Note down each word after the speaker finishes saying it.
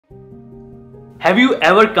Have you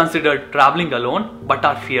ever considered traveling alone but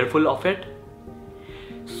are fearful of it?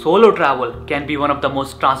 Solo travel can be one of the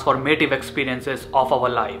most transformative experiences of our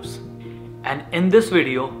lives. And in this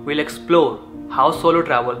video, we'll explore how solo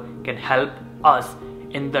travel can help us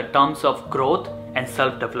in the terms of growth and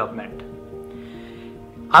self-development.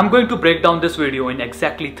 I'm going to break down this video in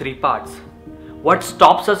exactly 3 parts. What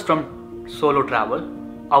stops us from solo travel?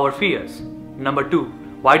 Our fears. Number 2,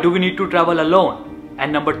 why do we need to travel alone?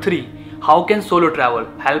 And number 3, how can solo travel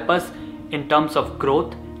help us in terms of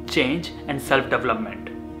growth, change and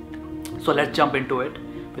self-development? So let's jump into it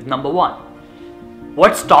with number 1.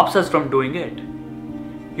 What stops us from doing it?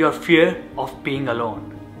 Your fear of being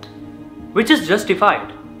alone, which is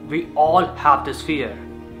justified. We all have this fear.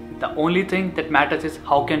 The only thing that matters is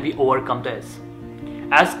how can we overcome this.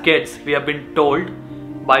 As kids, we have been told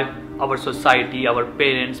by our society, our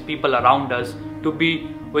parents, people around us to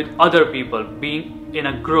be with other people, being in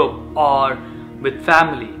a group or with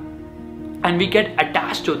family, and we get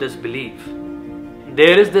attached to this belief.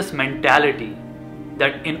 There is this mentality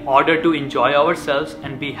that in order to enjoy ourselves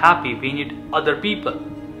and be happy, we need other people.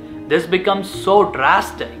 This becomes so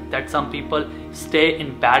drastic that some people stay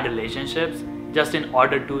in bad relationships just in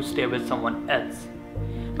order to stay with someone else.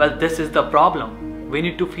 Well, this is the problem. We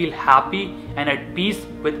need to feel happy and at peace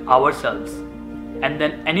with ourselves, and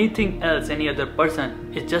then anything else, any other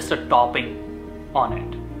person is just a topping on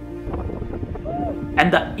it.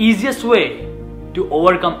 And the easiest way to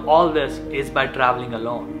overcome all this is by traveling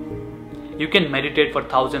alone. You can meditate for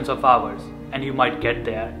thousands of hours and you might get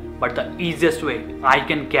there, but the easiest way, I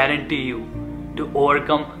can guarantee you, to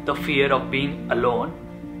overcome the fear of being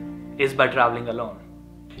alone is by traveling alone.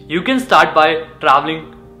 You can start by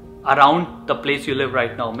traveling around the place you live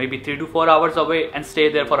right now, maybe 3 to 4 hours away, and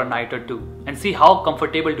stay there for a night or 2 and see how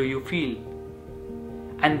comfortable do you feel.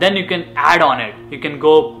 And then you can add on it. You can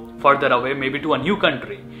go further away, maybe to a new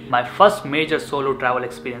country. My first major solo travel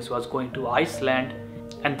experience was going to Iceland,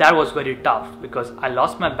 and that was very tough because I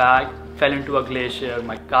lost my bag, fell into a glacier,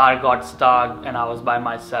 my car got stuck and I was by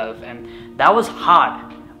myself, and that was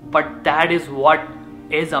hard. But that is what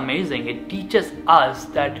is amazing. It teaches us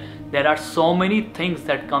that there are so many things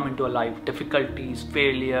that come into a life, difficulties,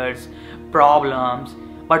 failures, problems,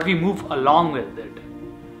 but we move along with it.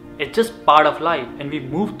 It's just part of life and we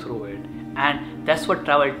move through it. And that's what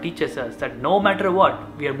travel teaches us, that no matter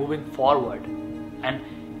what, we are moving forward and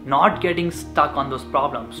not getting stuck on those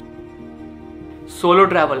problems. Solo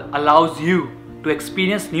travel allows you to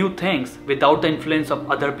experience new things without the influence of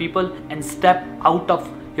other people and step out of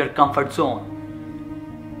your comfort zone.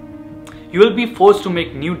 You will be forced to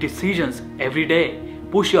make new decisions every day,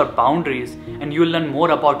 push your boundaries, and you will learn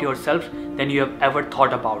more about yourself than you have ever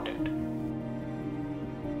thought about it.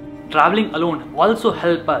 Traveling alone also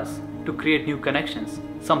helps us to create new connections,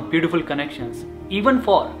 some beautiful connections. Even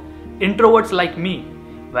for introverts like me,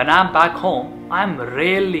 when I'm back home, I'm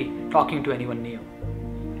rarely talking to anyone new.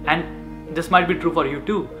 And this might be true for you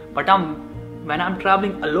too, but when I'm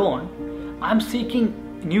traveling alone, I'm seeking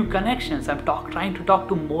new connections. I'm trying to talk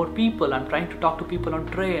to more people. I'm trying to talk to people on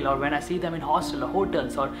trail, or when I see them in hostel or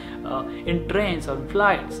hotels, or in trains or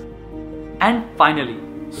flights. And finally,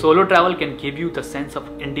 solo travel can give you the sense of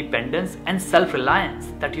independence and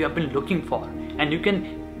self-reliance that you have been looking for, and you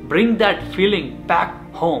can bring that feeling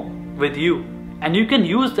back home with you, and you can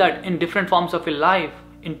use that in different forms of your life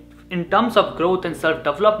in terms of growth and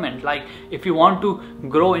self-development. Like if you want to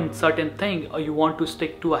grow in certain thing, or you want to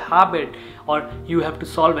stick to a habit, or you have to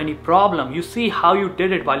solve any problem, you see how you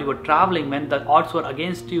did it while you were traveling when the odds were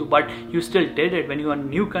against you, but you still did it. When you are in a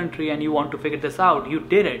new country and you want to figure this out, you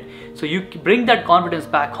did it. So you bring that confidence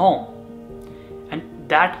back home, and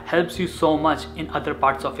that helps you so much in other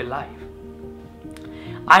parts of your life.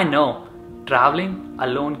 I know traveling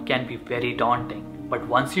alone can be very daunting, but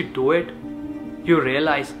once you do it, you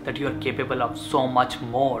realize that you are capable of so much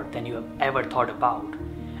more than you have ever thought about.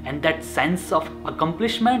 And that sense of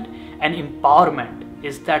accomplishment and empowerment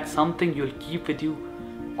is that something you'll keep with you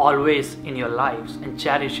always in your lives and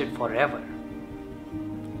cherish it forever.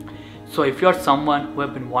 So if you're someone who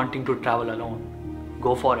have been wanting to travel alone,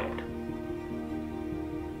 go for it.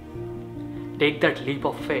 Take that leap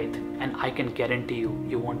of faith, and I can guarantee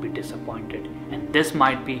you won't be disappointed. And this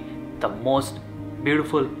might be the most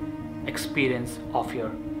beautiful experience of your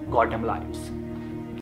goddamn lives.